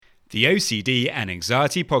The OCD and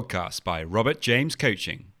Anxiety Podcast by Robert James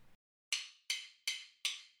Coaching.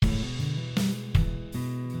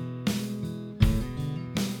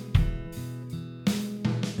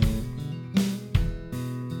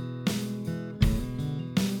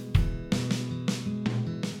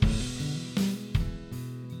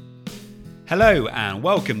 Hello and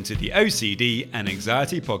welcome to the OCD and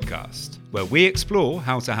Anxiety Podcast, where we explore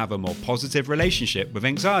how to have a more positive relationship with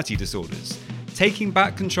anxiety disorders, taking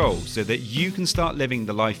back control so that you can start living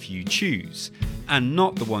the life you choose and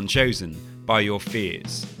not the one chosen by your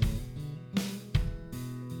fears.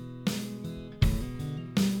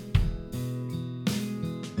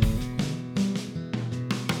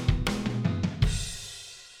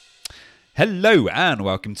 Hello and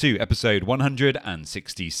welcome to episode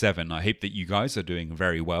 167. I hope that you guys are doing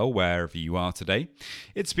very well wherever you are today.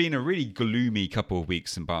 It's been a really gloomy couple of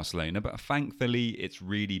weeks in Barcelona, but thankfully it's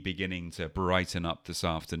really beginning to brighten up this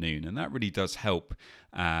afternoon, and that really does help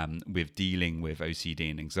with dealing with OCD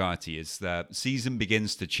and anxiety as the season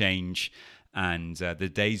begins to change and the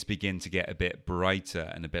days begin to get a bit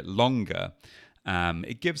brighter and a bit longer.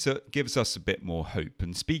 It gives us a bit more hope.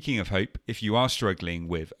 And speaking of hope, if you are struggling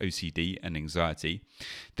with OCD and anxiety,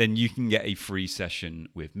 then you can get a free session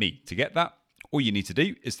with me. To get that, all you need to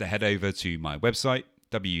do is to head over to my website,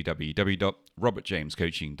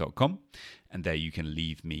 www.robertjamescoaching.com, and there you can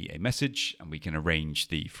leave me a message and we can arrange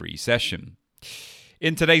the free session.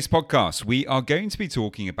 In today's podcast, we are going to be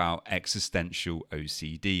talking about existential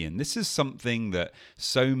OCD, and this is something that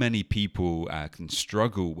so many people can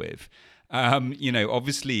struggle with.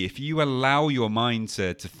 Obviously, if you allow your mind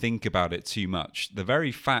to think about it too much, the very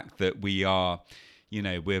fact that we are,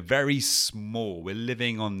 we're very small, we're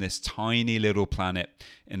living on this tiny little planet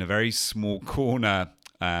in a very small corner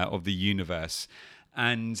of the universe.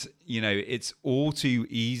 And, it's all too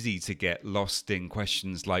easy to get lost in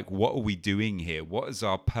questions like, what are we doing here? What is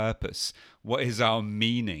our purpose? What is our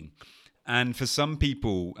meaning? And for some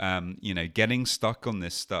people, getting stuck on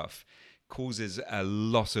this stuff causes a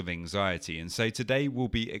lot of anxiety. And so today we'll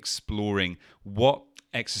be exploring what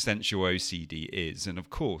existential OCD is and, of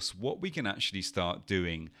course, what we can actually start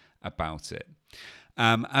doing about it.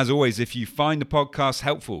 As always, if you find the podcast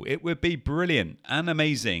helpful, it would be brilliant and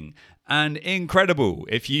amazing and incredible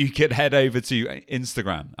if you could head over to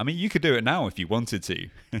Instagram. I mean, you could do it now if you wanted to.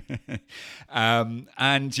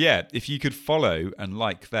 If you could follow and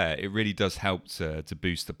like there, it really does help to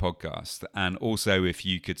boost the podcast. And also, if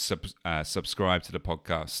you could subscribe to the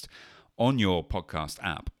podcast on your podcast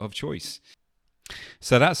app of choice.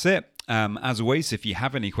 So that's it. As always, if you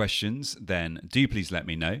have any questions, then do please let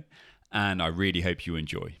me know. And I really hope you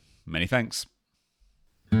enjoy. Many thanks.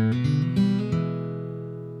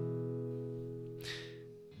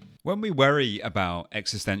 When we worry about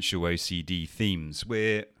existential OCD themes,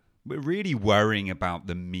 we're really worrying about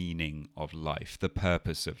the meaning of life, the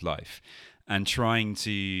purpose of life, and trying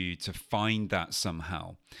to find that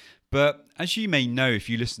somehow. But as you may know, if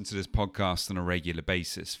you listen to this podcast on a regular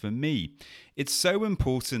basis, for me, it's so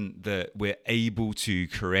important that we're able to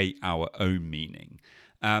create our own meaning.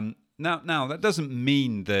 Now, that doesn't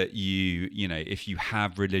mean that if you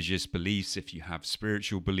have religious beliefs, if you have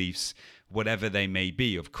spiritual beliefs, whatever they may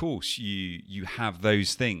be, of course, you have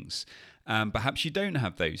those things. Perhaps you don't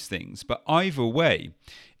have those things. But either way,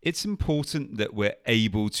 it's important that we're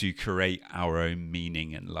able to create our own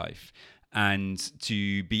meaning in life and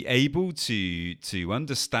to be able to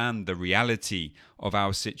understand the reality of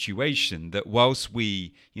our situation, that whilst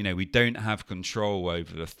we don't have control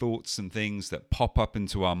over the thoughts and things that pop up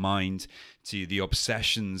into our mind, to the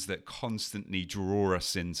obsessions that constantly draw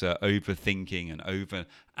us into overthinking and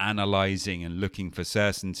over-analyzing and looking for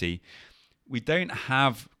certainty, we don't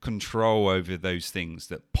have control over those things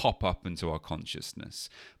that pop up into our consciousness.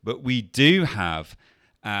 But we do have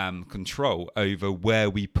control over where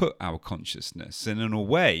we put our consciousness. And in a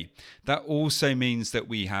way, that also means that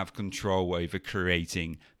we have control over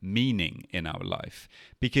creating meaning in our life.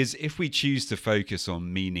 Because if we choose to focus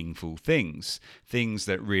on meaningful things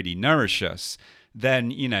that really nourish us, then,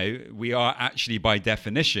 we are actually by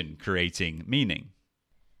definition creating meaning.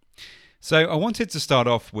 So I wanted to start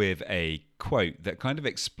off with a quote that kind of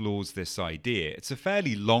explores this idea. It's a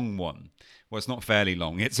fairly long one. Well, it's not fairly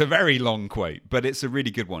long. It's a very long quote, but it's a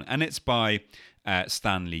really good one. And it's by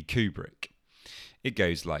Stanley Kubrick. It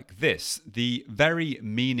goes like this: "The very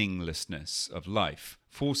meaninglessness of life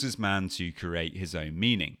forces man to create his own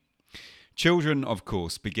meaning. Children, of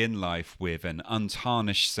course, begin life with an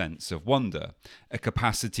untarnished sense of wonder, a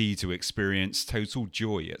capacity to experience total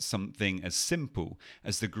joy at something as simple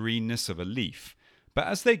as the greenness of a leaf. But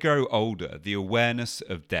as they grow older, the awareness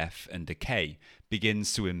of death and decay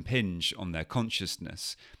begins to impinge on their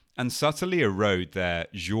consciousness and subtly erode their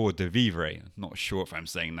joie de vivre. I'm not sure if I'm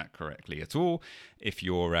saying that correctly at all. If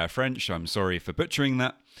you're French, I'm sorry for butchering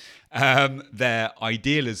that. Their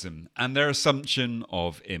idealism and their assumption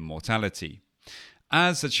of immortality.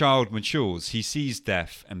 As a child matures, he sees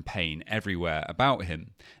death and pain everywhere about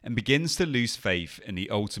him and begins to lose faith in the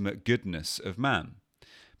ultimate goodness of man.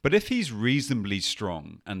 But if he's reasonably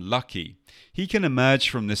strong and lucky, he can emerge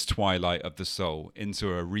from this twilight of the soul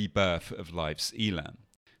into a rebirth of life's elan,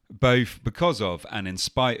 both because of and in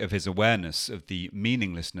spite of his awareness of the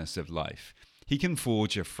meaninglessness of life. He can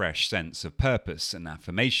forge a fresh sense of purpose and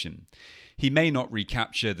affirmation. He may not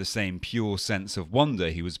recapture the same pure sense of wonder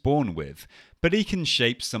he was born with, but he can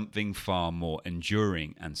shape something far more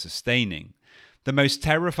enduring and sustaining. The most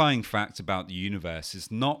terrifying fact about the universe is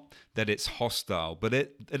not that it's hostile, but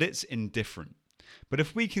that it's indifferent. But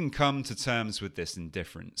if we can come to terms with this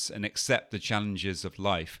indifference and accept the challenges of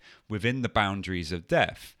life within the boundaries of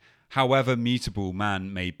death, however mutable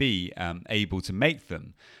man may be able to make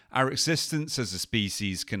them, our existence as a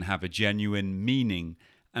species can have a genuine meaning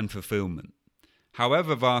and fulfillment.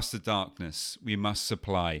 However vast the darkness, we must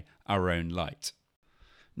supply our own light.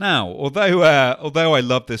 Now, although I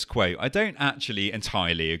love this quote, I don't actually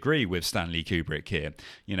entirely agree with Stanley Kubrick here.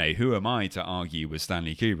 You know, who am I to argue with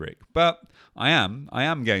Stanley Kubrick? But I am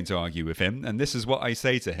going to argue with him, and this is what I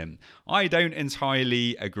say to him. I don't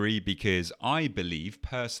entirely agree because I believe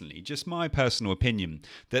personally, just my personal opinion,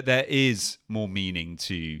 that there is more meaning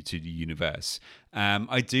to the universe.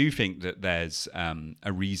 I do think that there's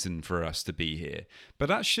a reason for us to be here, but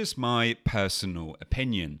that's just my personal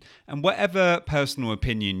opinion. And whatever personal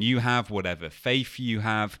opinion you have, whatever faith you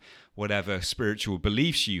have, whatever spiritual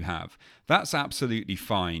beliefs you have, that's absolutely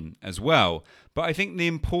fine as well. But I think the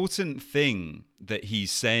important thing that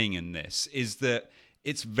he's saying in this is that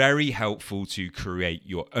it's very helpful to create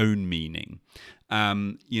your own meaning.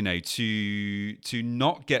 To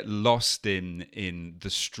not get lost in the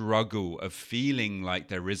struggle of feeling like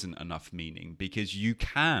there isn't enough meaning, because you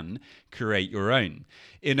can create your own.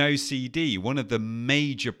 In OCD, one of the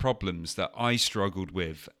major problems that I struggled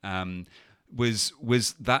with was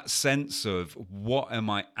that sense of, what am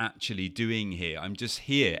I actually doing here? I'm just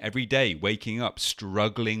here every day, waking up,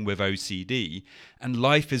 struggling with OCD, and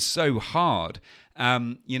life is so hard.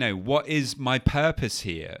 What is my purpose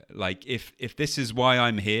here? Like, if this is why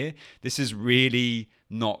I'm here, this is really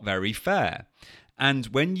not very fair. And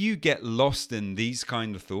when you get lost in these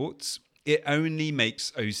kind of thoughts, it only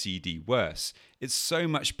makes OCD worse. It's so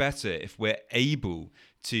much better if we're able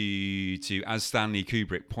to as Stanley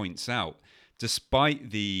Kubrick points out,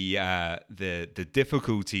 despite the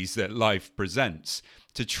difficulties that life presents,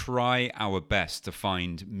 to try our best to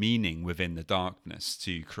find meaning within the darkness,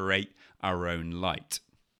 to create our own light.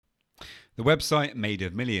 The website Made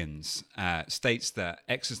of Millions states that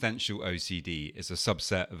existential OCD is a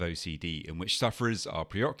subset of OCD in which sufferers are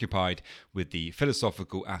preoccupied with the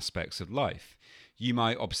philosophical aspects of life. You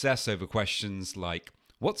might obsess over questions like,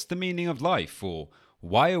 what's the meaning of life? Or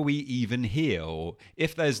why are we even here? Or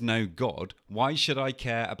if there's no God, why should I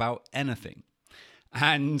care about anything?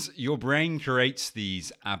 And your brain creates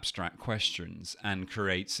these abstract questions and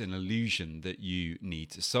creates an illusion that you need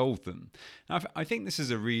to solve them. Now, I think this is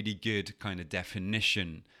a really good kind of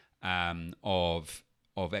definition of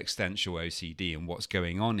existential OCD and what's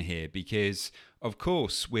going on here, because, of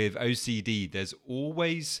course, with OCD, there's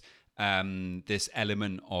always this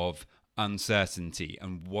element of uncertainty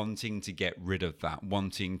and wanting to get rid of that,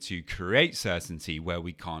 wanting to create certainty where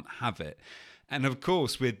we can't have it. And of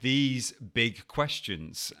course, with these big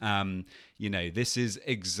questions, this is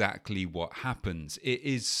exactly what happens. It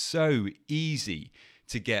is so easy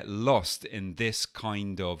to get lost in this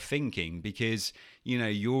kind of thinking because,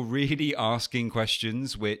 you're really asking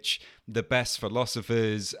questions which the best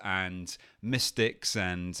philosophers and mystics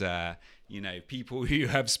and, people who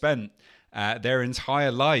have spent their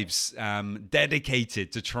entire lives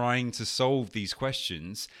dedicated to trying to solve these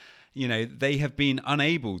questions, they have been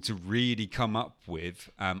unable to really come up with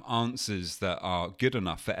answers that are good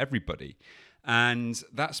enough for everybody. And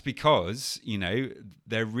that's because,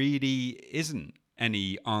 there really isn't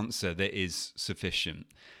any answer that is sufficient.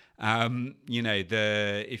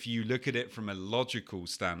 If you look at it from a logical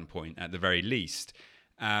standpoint, at the very least,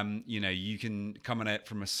 you can come at it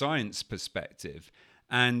from a science perspective.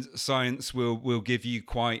 And science will give you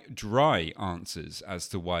quite dry answers as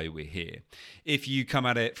to why we're here. If you come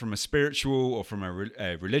at it from a spiritual or from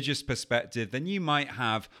a religious perspective, then you might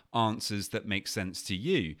have answers that make sense to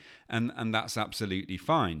you. And that's absolutely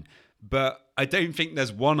fine. But I don't think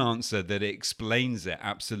there's one answer that explains it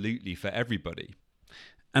absolutely for everybody.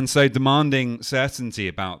 And so demanding certainty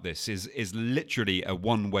about this is literally a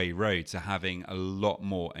one-way road to having a lot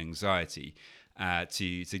more anxiety,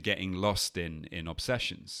 to getting lost in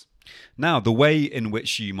obsessions. Now, the way in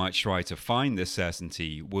which you might try to find this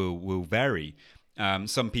certainty will vary.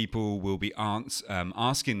 Some people will be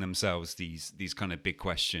asking themselves these kind of big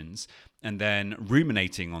questions and then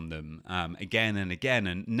ruminating on them again and again,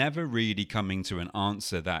 and never really coming to an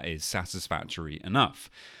answer that is satisfactory enough.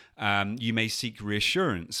 You may seek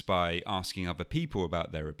reassurance by asking other people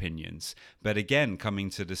about their opinions, but again,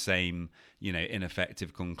 coming to the same,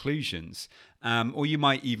 ineffective conclusions. Or you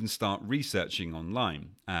might even start researching online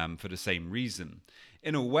for the same reason.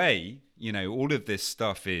 In a way, all of this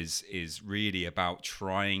stuff is really about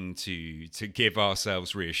trying to give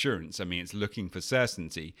ourselves reassurance. I mean, it's looking for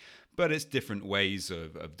certainty, but it's different ways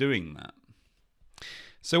of doing that.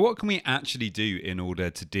 So what can we actually do in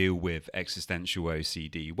order to deal with existential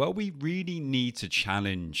OCD? Well, we really need to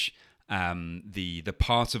challenge the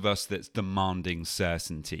part of us that's demanding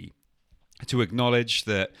certainty, to acknowledge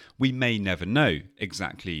that we may never know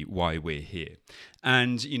exactly why we're here.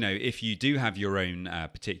 And, if you do have your own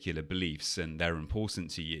particular beliefs and they're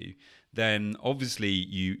important to you, then obviously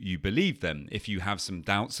you believe them. If you have some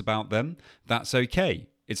doubts about them, that's okay.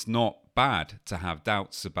 It's not bad to have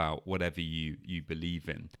doubts about whatever you believe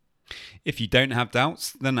in. If you don't have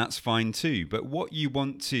doubts, then that's fine too. But what you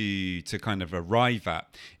want to kind of arrive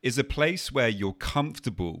at is a place where you're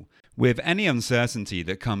comfortable with any uncertainty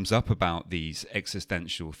that comes up about these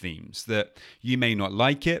existential themes, that you may not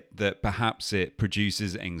like it, that perhaps it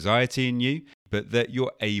produces anxiety in you, but that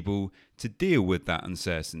you're able to deal with that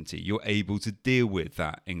uncertainty. You're able to deal with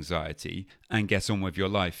that anxiety and get on with your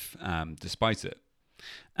life despite it.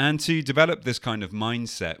 And to develop this kind of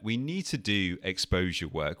mindset, we need to do exposure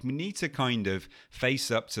work. We need to kind of face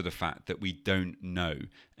up to the fact that we don't know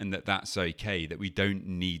and that that's okay, that we don't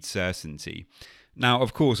need certainty. Now,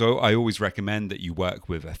 of course, I always recommend that you work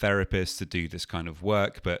with a therapist to do this kind of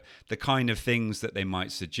work, but the kind of things that they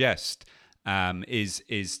might suggest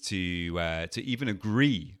is to even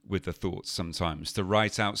agree with the thoughts sometimes, to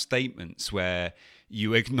write out statements where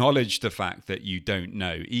you acknowledge the fact that you don't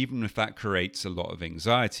know, even if that creates a lot of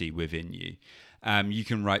anxiety within you. You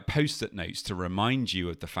can write post-it notes to remind you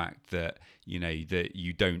of the fact that that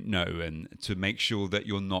you don't know, and to make sure that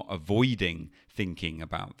you're not avoiding thinking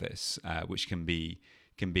about this, which can be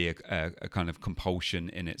a kind of compulsion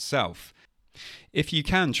in itself. If you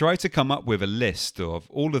can, try to come up with a list of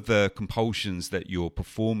all of the compulsions that you're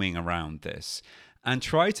performing around this, and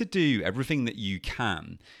try to do everything that you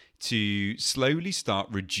can to slowly start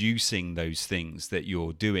reducing those things that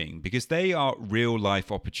you're doing, because they are real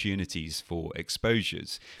life opportunities for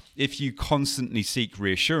exposures. If you constantly seek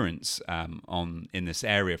reassurance in this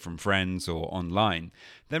area from friends or online,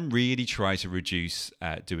 then really try to reduce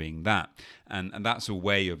doing that. And that's a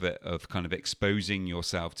way of kind of exposing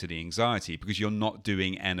yourself to the anxiety, because you're not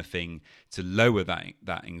doing anything to lower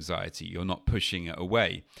that anxiety. You're not pushing it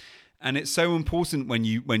away. And it's so important when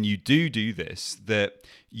you do this that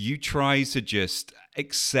you try to just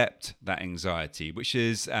accept that anxiety, which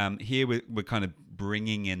is here we're kind of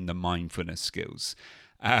bringing in the mindfulness skills.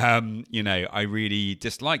 I really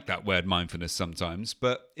dislike that word mindfulness sometimes,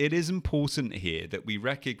 but it is important here that we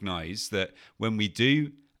recognize that when we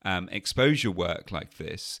do exposure work like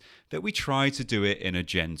this, that we try to do it in a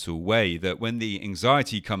gentle way, that when the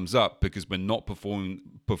anxiety comes up because we're not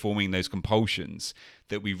performing those compulsions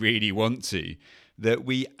that we really want to, that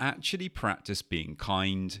we actually practice being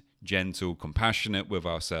kind, gentle, compassionate with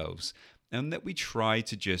ourselves, and that we try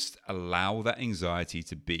to just allow that anxiety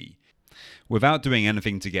to be without doing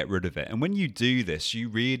anything to get rid of it. And when you do this, you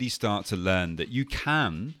really start to learn that you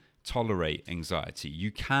can tolerate anxiety.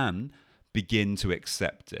 You can begin to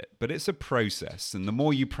accept it, but it's a process. And the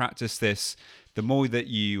more you practice this, the more that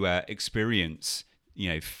you experience,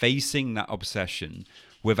 facing that obsession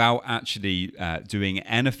without actually doing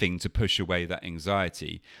anything to push away that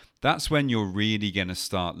anxiety, that's when you're really going to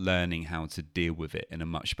start learning how to deal with it in a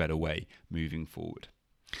much better way moving forward.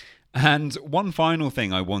 And one final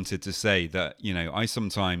thing I wanted to say that, I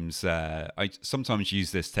sometimes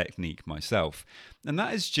use this technique myself, and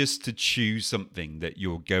that is just to choose something that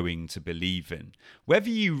you're going to believe in. Whether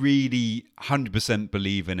you really 100%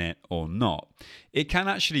 believe in it or not, it can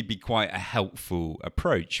actually be quite a helpful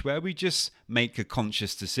approach where we just make a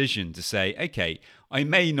conscious decision to say, okay, I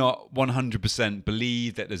may not 100%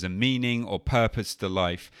 believe that there's a meaning or purpose to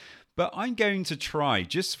life, but I'm going to try,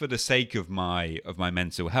 just for the sake of my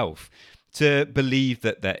mental health, to believe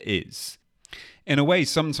that there is. In a way,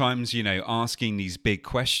 sometimes, asking these big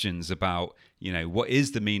questions about, what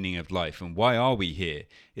is the meaning of life and why are we here?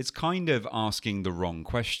 It's kind of asking the wrong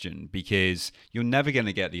question, because you're never going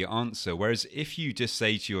to get the answer. Whereas if you just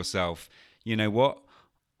say to yourself, you know what?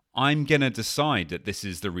 I'm going to decide that this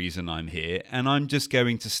is the reason I'm here, and I'm just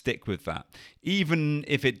going to stick with that. Even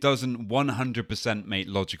if it doesn't 100% make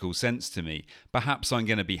logical sense to me, perhaps I'm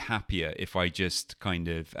going to be happier if I just kind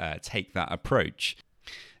of take that approach.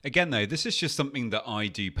 Again, though, this is just something that I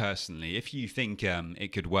do personally. If you think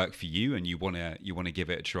it could work for you and you want to give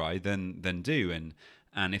it a try, then do.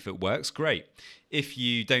 And if it works, great. If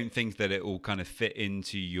you don't think that it will kind of fit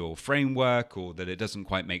into your framework or that it doesn't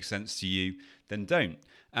quite make sense to you, then don't.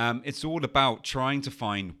 It's all about trying to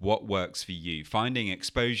find what works for you, finding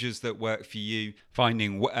exposures that work for you,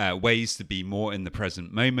 finding ways to be more in the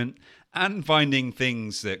present moment, and finding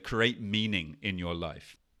things that create meaning in your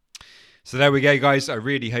life. So there we go, guys. I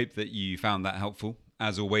really hope that you found that helpful.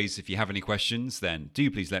 As always, if you have any questions, then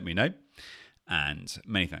do please let me know. And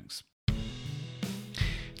many thanks.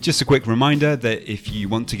 Just a quick reminder that if you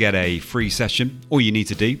want to get a free session, all you need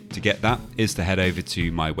to do to get that is to head over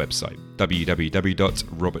to my website,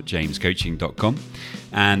 www.robertjamescoaching.com.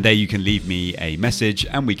 And there you can leave me a message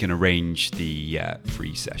and we can arrange the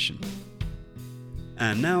free session.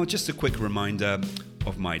 And now just a quick reminder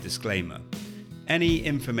of my disclaimer. Any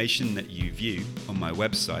information that you view on my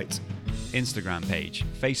website, Instagram page,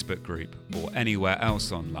 Facebook group, or anywhere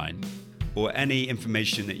else online, or any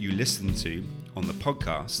information that you listen to on the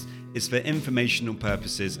podcast is for informational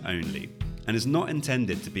purposes only and is not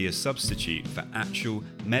intended to be a substitute for actual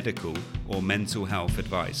medical or mental health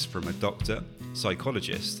advice from a doctor,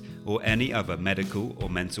 psychologist, or any other medical or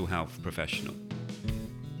mental health professional.